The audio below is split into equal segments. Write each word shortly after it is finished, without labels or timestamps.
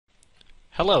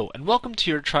Hello and welcome to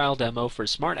your trial demo for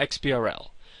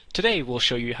SmartXBRL. Today we'll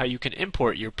show you how you can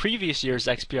import your previous year's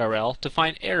XBRL to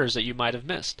find errors that you might have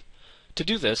missed. To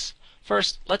do this,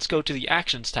 first let's go to the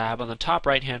Actions tab on the top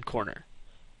right hand corner.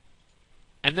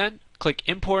 And then click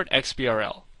Import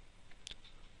XBRL.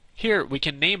 Here we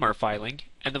can name our filing,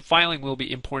 and the filing we'll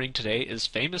be importing today is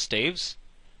Famous Dave's.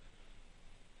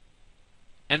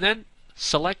 And then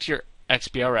select your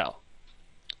XBRL.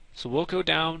 So we'll go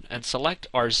down and select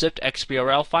our zipped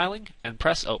XBRL filing and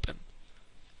press Open.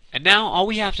 And now all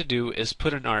we have to do is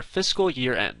put in our fiscal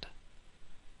year end.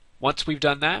 Once we've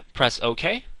done that, press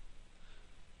OK.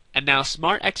 And now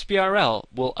SmartXBRL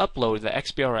will upload the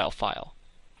XBRL file.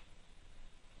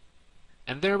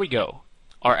 And there we go.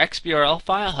 Our XBRL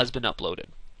file has been uploaded.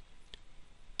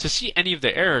 To see any of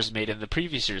the errors made in the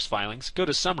previous year's filings, go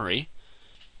to Summary.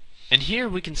 And here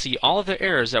we can see all of the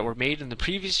errors that were made in the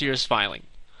previous year's filing.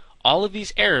 All of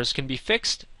these errors can be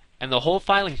fixed, and the whole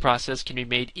filing process can be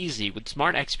made easy with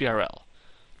SmartXBRL.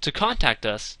 To contact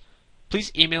us,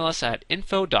 please email us at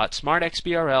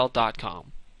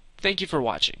info.smartxbrl.com. Thank you for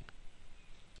watching.